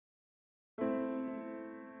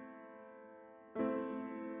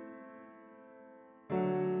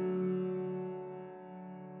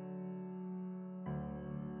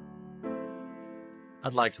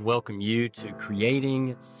I'd like to welcome you to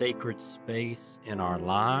Creating Sacred Space in Our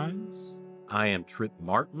Lives. I am Tripp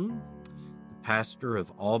Martin, the pastor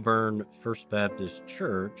of Auburn First Baptist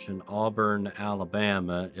Church in Auburn,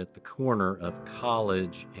 Alabama, at the corner of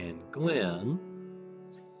College and Glen.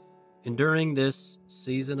 And during this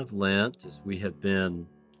season of Lent, as we have been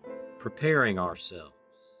preparing ourselves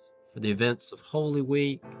for the events of Holy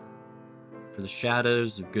Week, for the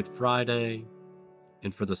shadows of Good Friday,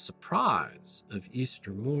 and for the surprise of Easter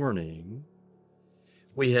morning,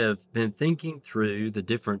 we have been thinking through the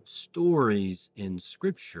different stories in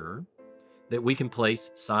Scripture that we can place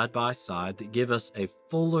side by side that give us a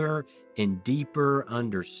fuller and deeper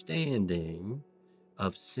understanding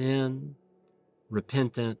of sin,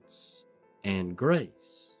 repentance, and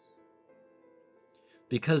grace.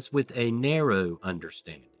 Because with a narrow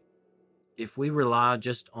understanding, if we rely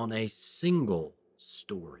just on a single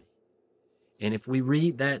story, and if we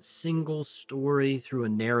read that single story through a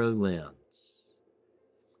narrow lens,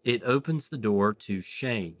 it opens the door to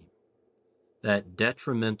shame, that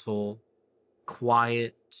detrimental,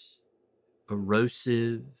 quiet,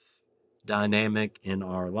 erosive dynamic in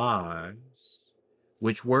our lives,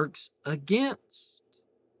 which works against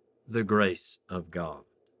the grace of God.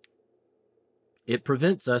 It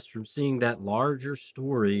prevents us from seeing that larger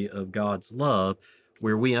story of God's love,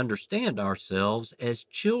 where we understand ourselves as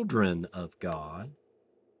children of God.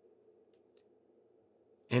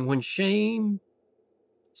 And when shame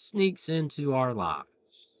sneaks into our lives,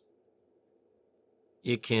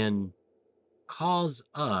 it can cause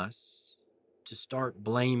us to start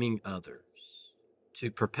blaming others, to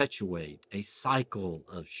perpetuate a cycle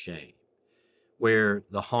of shame, where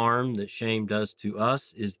the harm that shame does to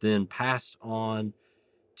us is then passed on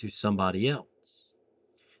to somebody else.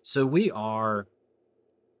 So we are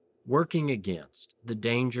working against the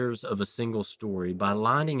dangers of a single story by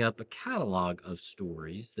lining up a catalog of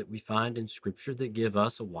stories that we find in Scripture that give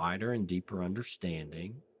us a wider and deeper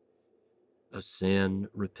understanding of sin,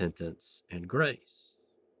 repentance, and grace.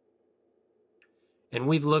 And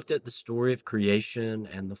we've looked at the story of creation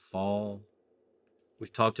and the fall.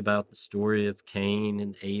 We've talked about the story of Cain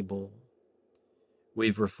and Abel.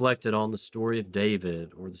 We've reflected on the story of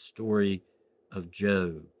David or the story of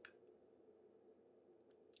Job.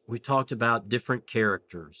 We talked about different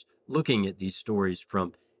characters, looking at these stories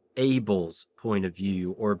from Abel's point of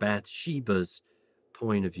view, or Bathsheba's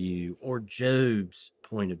point of view, or Job's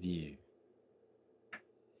point of view.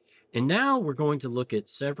 And now we're going to look at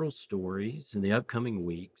several stories in the upcoming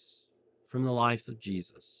weeks from the life of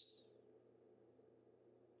Jesus.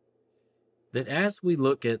 That as we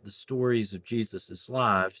look at the stories of Jesus'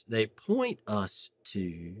 life, they point us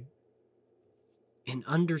to an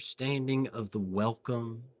understanding of the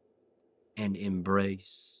welcome and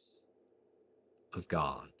embrace of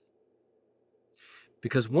God.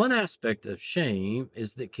 Because one aspect of shame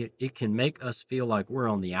is that it can make us feel like we're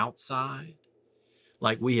on the outside,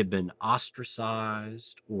 like we have been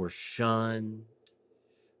ostracized or shunned,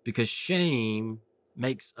 because shame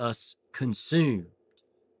makes us consumed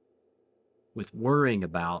with worrying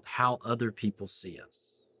about how other people see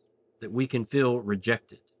us, that we can feel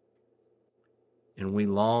rejected. And we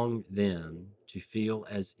long then to feel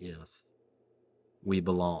as if we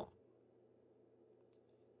belong.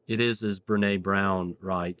 It is as Brené Brown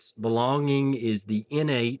writes, belonging is the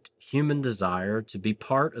innate human desire to be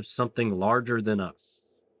part of something larger than us.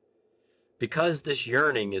 Because this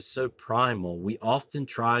yearning is so primal, we often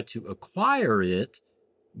try to acquire it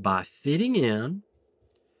by fitting in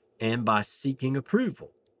and by seeking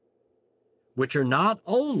approval, which are not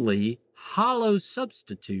only hollow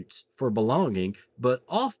substitutes for belonging, but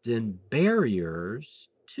often barriers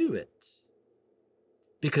to it.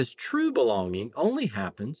 Because true belonging only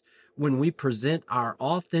happens when we present our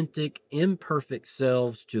authentic, imperfect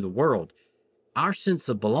selves to the world. Our sense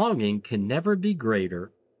of belonging can never be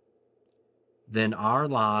greater than our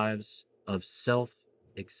lives of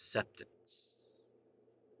self-acceptance.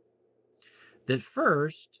 That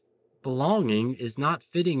first, belonging is not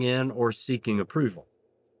fitting in or seeking approval.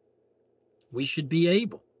 We should be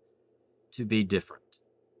able to be different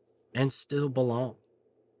and still belong.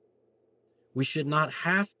 We should not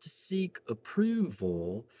have to seek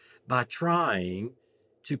approval by trying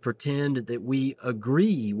to pretend that we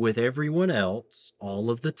agree with everyone else all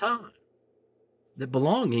of the time. That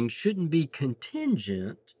belonging shouldn't be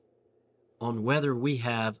contingent on whether we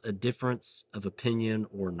have a difference of opinion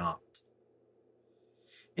or not.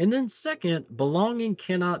 And then second, belonging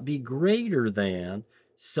cannot be greater than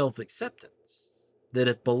self-acceptance. That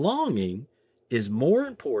if belonging is more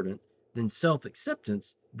important than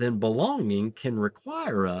self-acceptance, then belonging can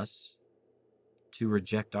require us to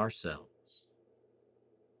reject ourselves.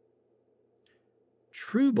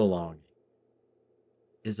 True belonging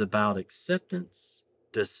is about acceptance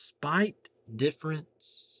despite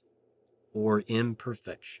difference or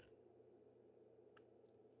imperfection,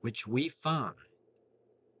 which we find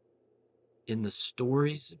in the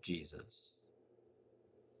stories of Jesus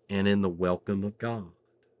and in the welcome of God.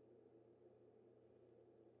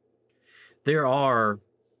 There are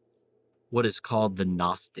what is called the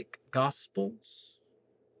Gnostic Gospels.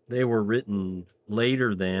 They were written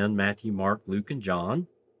later than Matthew, Mark, Luke, and John.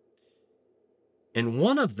 And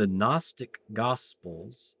one of the Gnostic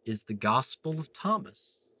Gospels is the Gospel of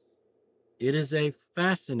Thomas. It is a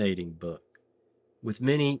fascinating book with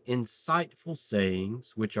many insightful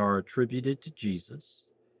sayings which are attributed to Jesus,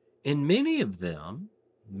 and many of them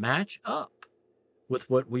match up with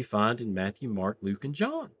what we find in Matthew, Mark, Luke, and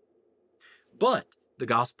John. But the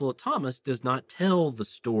Gospel of Thomas does not tell the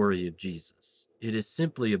story of Jesus. It is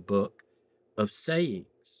simply a book of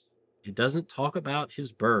sayings. It doesn't talk about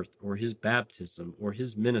his birth or his baptism or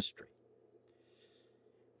his ministry.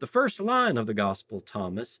 The first line of the Gospel of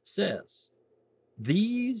Thomas says,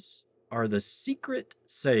 "These are the secret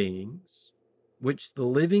sayings which the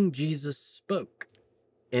living Jesus spoke,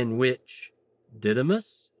 and which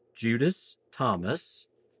Didymus, Judas, Thomas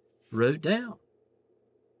wrote down."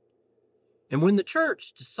 And when the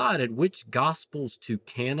church decided which gospels to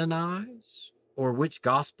canonize or which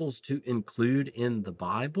gospels to include in the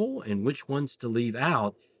Bible and which ones to leave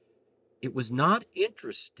out, it was not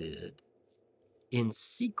interested in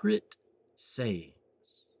secret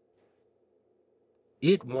sayings.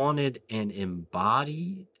 It wanted an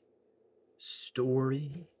embodied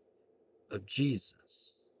story of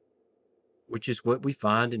Jesus, which is what we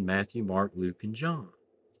find in Matthew, Mark, Luke, and John.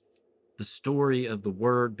 The story of the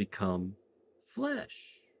Word become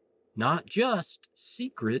flesh, not just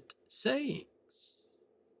secret sayings.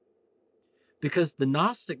 Because the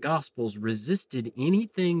Gnostic Gospels resisted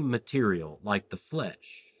anything material like the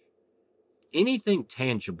flesh. Anything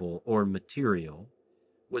tangible or material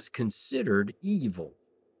was considered evil.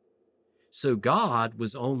 So God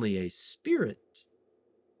was only a spirit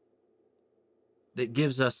that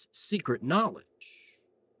gives us secret knowledge,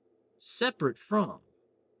 separate from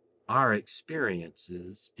our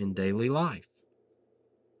experiences in daily life.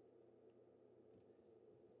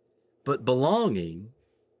 But belonging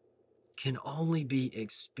can only be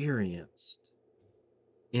experienced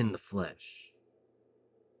in the flesh.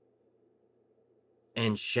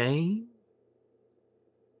 And shame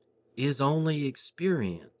is only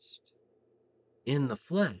experienced in the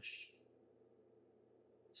flesh.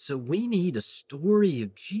 So we need a story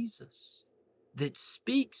of Jesus that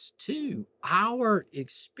speaks to our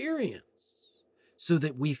experience so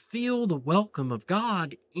that we feel the welcome of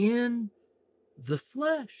God in the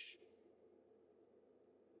flesh.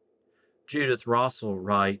 Judith Russell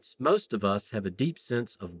writes, "Most of us have a deep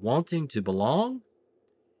sense of wanting to belong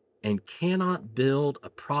and cannot build a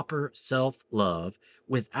proper self-love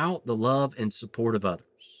without the love and support of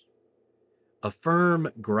others. A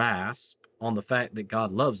firm grasp on the fact that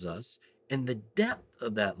God loves us and the depth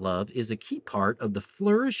of that love is a key part of the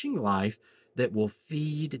flourishing life that will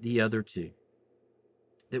feed the other two.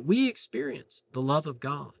 That we experience the love of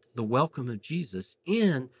God, the welcome of Jesus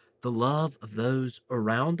in the love of those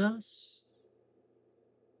around us,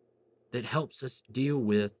 that helps us deal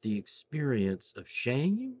with the experience of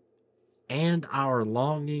shame and our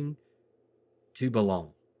longing to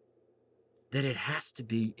belong. That it has to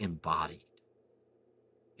be embodied.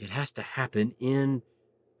 It has to happen in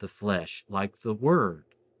the flesh, like the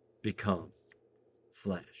Word become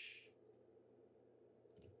flesh."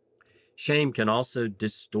 Shame can also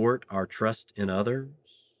distort our trust in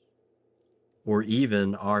others, or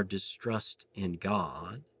even our distrust in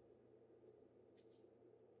God.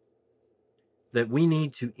 That we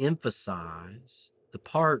need to emphasize the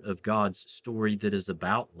part of God's story that is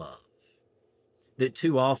about love. That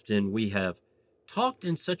too often we have talked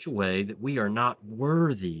in such a way that we are not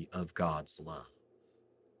worthy of God's love.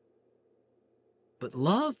 But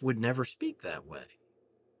love would never speak that way.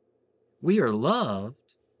 We are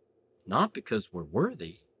loved not because we're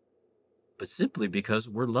worthy, but simply because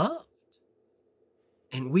we're loved.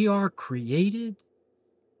 And we are created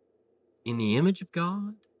in the image of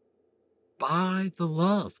God by the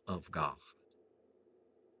love of God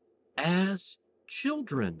as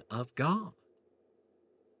children of God.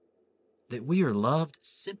 That we are loved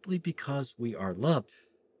simply because we are loved,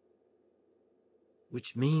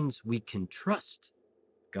 which means we can trust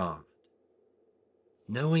God,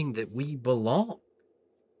 knowing that we belong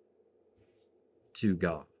to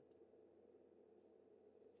God.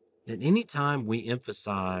 That anytime we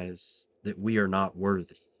emphasize that we are not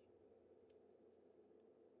worthy,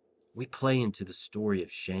 we play into the story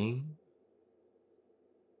of shame,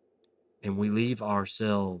 and we leave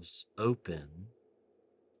ourselves open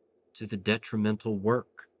to the detrimental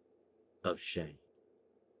work of shame.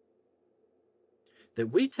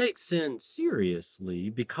 That we take sin seriously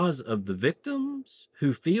because of the victims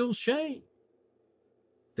who feel shame.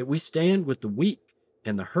 That we stand with the weak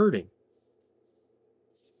and the hurting.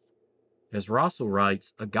 As Russell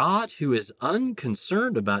writes, a God who is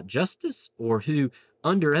unconcerned about justice or who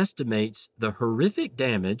underestimates the horrific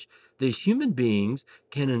damage that human beings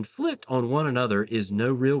can inflict on one another is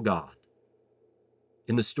no real God.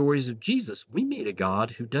 In the stories of Jesus, we meet a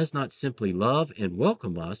God who does not simply love and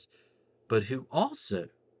welcome us, but who also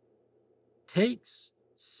takes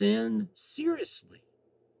sin seriously,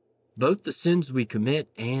 both the sins we commit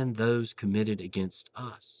and those committed against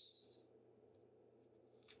us.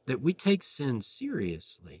 That we take sin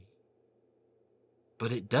seriously,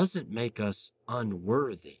 but it doesn't make us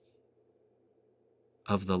unworthy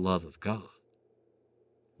of the love of God.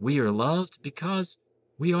 We are loved because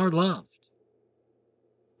we are loved,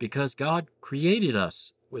 because God created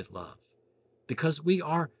us with love, because we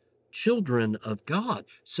are children of God.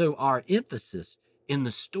 So our emphasis in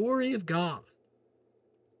the story of God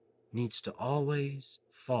needs to always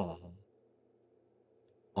fall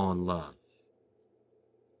on love,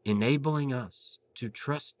 enabling us to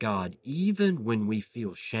trust God even when we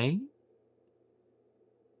feel shame,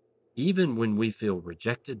 even when we feel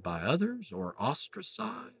rejected by others or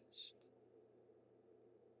ostracized,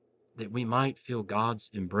 that we might feel God's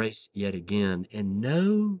embrace yet again and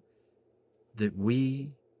know that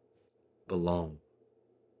we belong.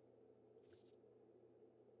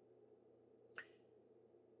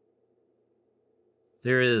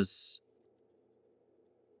 There is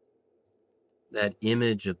that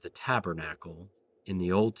image of the tabernacle in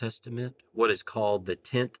the Old Testament, what is called the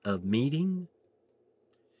tent of meeting.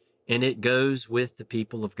 And it goes with the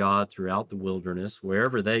people of God throughout the wilderness,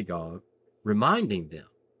 wherever they go, reminding them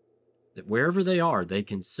that wherever they are, they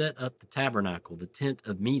can set up the tabernacle, the tent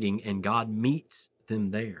of meeting, and God meets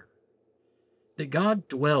them there. That God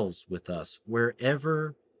dwells with us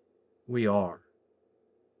wherever we are.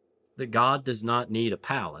 That God does not need a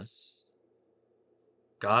palace.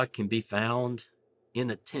 God can be found in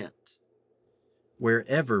a tent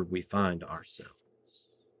wherever we find ourselves.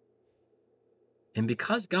 And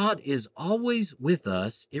because God is always with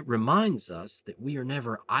us, it reminds us that we are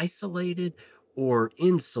never isolated or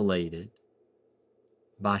insulated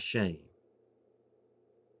by shame.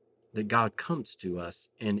 That God comes to us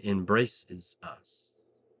and embraces us.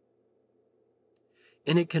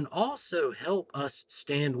 And it can also help us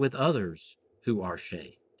stand with others who are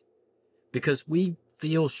shamed, because we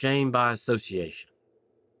feel shame by association,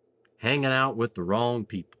 hanging out with the wrong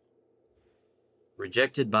people,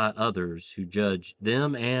 rejected by others who judge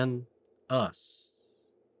them and us.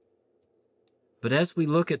 But as we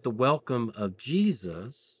look at the welcome of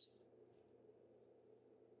Jesus,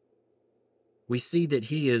 we see that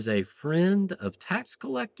he is a friend of tax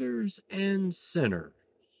collectors and sinners.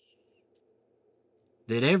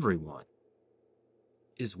 That everyone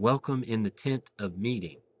is welcome in the tent of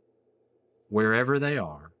meeting, wherever they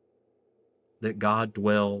are, that God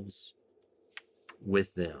dwells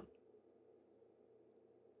with them.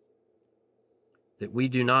 That we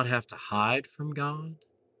do not have to hide from God,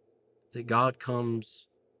 that God comes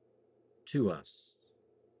to us,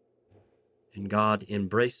 and God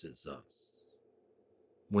embraces us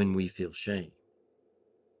when we feel shame.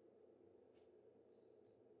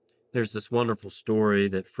 There's this wonderful story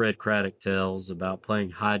that Fred Craddock tells about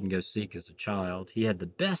playing hide and go seek as a child. He had the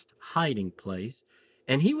best hiding place,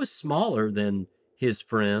 and he was smaller than his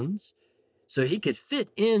friends, so he could fit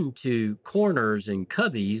into corners and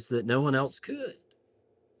cubbies that no one else could.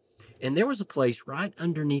 And there was a place right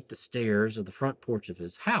underneath the stairs of the front porch of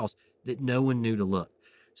his house that no one knew to look.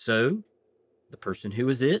 So the person who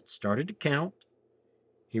was it started to count.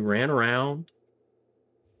 He ran around,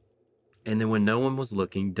 and then when no one was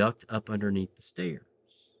looking, ducked up underneath the stairs.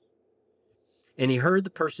 And he heard the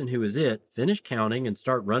person who was it finish counting and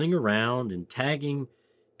start running around and tagging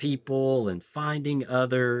people and finding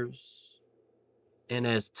others. And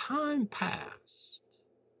as time passed,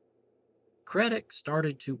 Craddock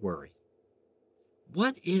started to worry.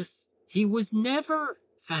 What if he was never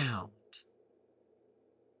found?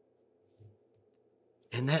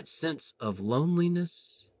 And that sense of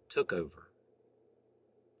loneliness took over.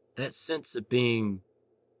 That sense of being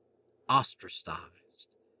ostracized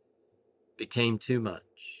became too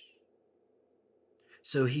much.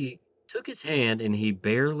 So he took his hand and he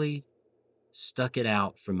barely stuck it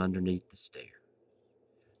out from underneath the stair.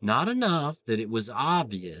 Not enough that it was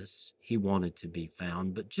obvious he wanted to be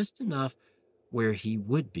found, but just enough where he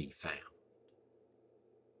would be found.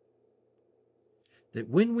 That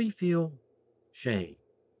when we feel shame,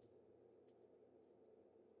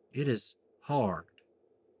 it is hard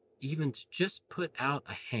even to just put out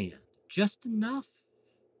a hand, just enough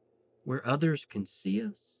where others can see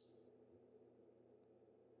us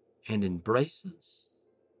and embrace us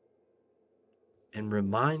and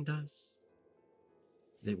remind us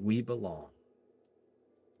that we belong.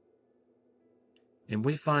 And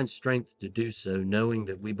we find strength to do so knowing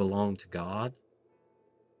that we belong to God.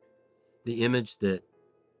 The image that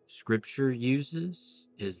Scripture uses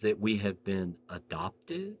is that we have been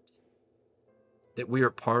adopted, that we are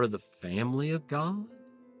part of the family of God,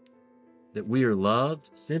 that we are loved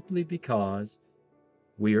simply because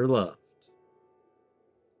we are loved.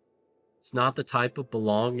 It's not the type of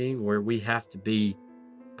belonging where we have to be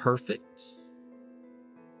perfect,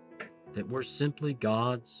 that we're simply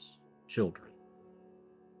God's children.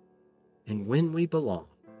 And when we belong,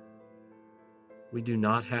 we do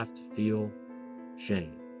not have to feel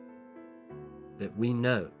shame, that we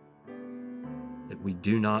know that we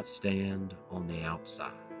do not stand on the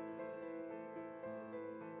outside.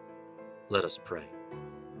 Let us pray.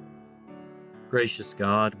 Gracious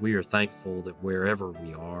God, we are thankful that wherever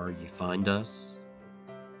we are, you find us,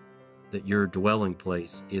 that your dwelling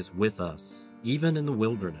place is with us, even in the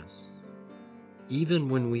wilderness, even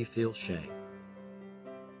when we feel shame.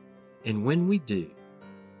 And when we do,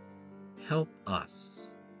 help us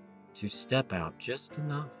to step out just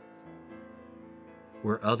enough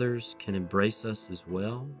where others can embrace us as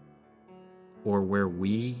well, or where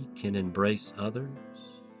we can embrace others,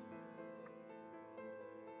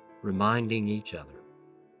 reminding each other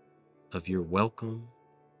of your welcome,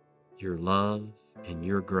 your love, and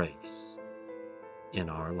your grace in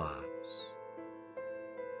our lives.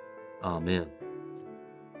 Amen.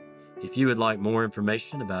 If you would like more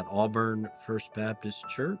information about Auburn First Baptist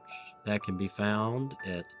Church, that can be found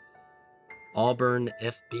at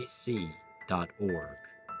auburnfbc.org.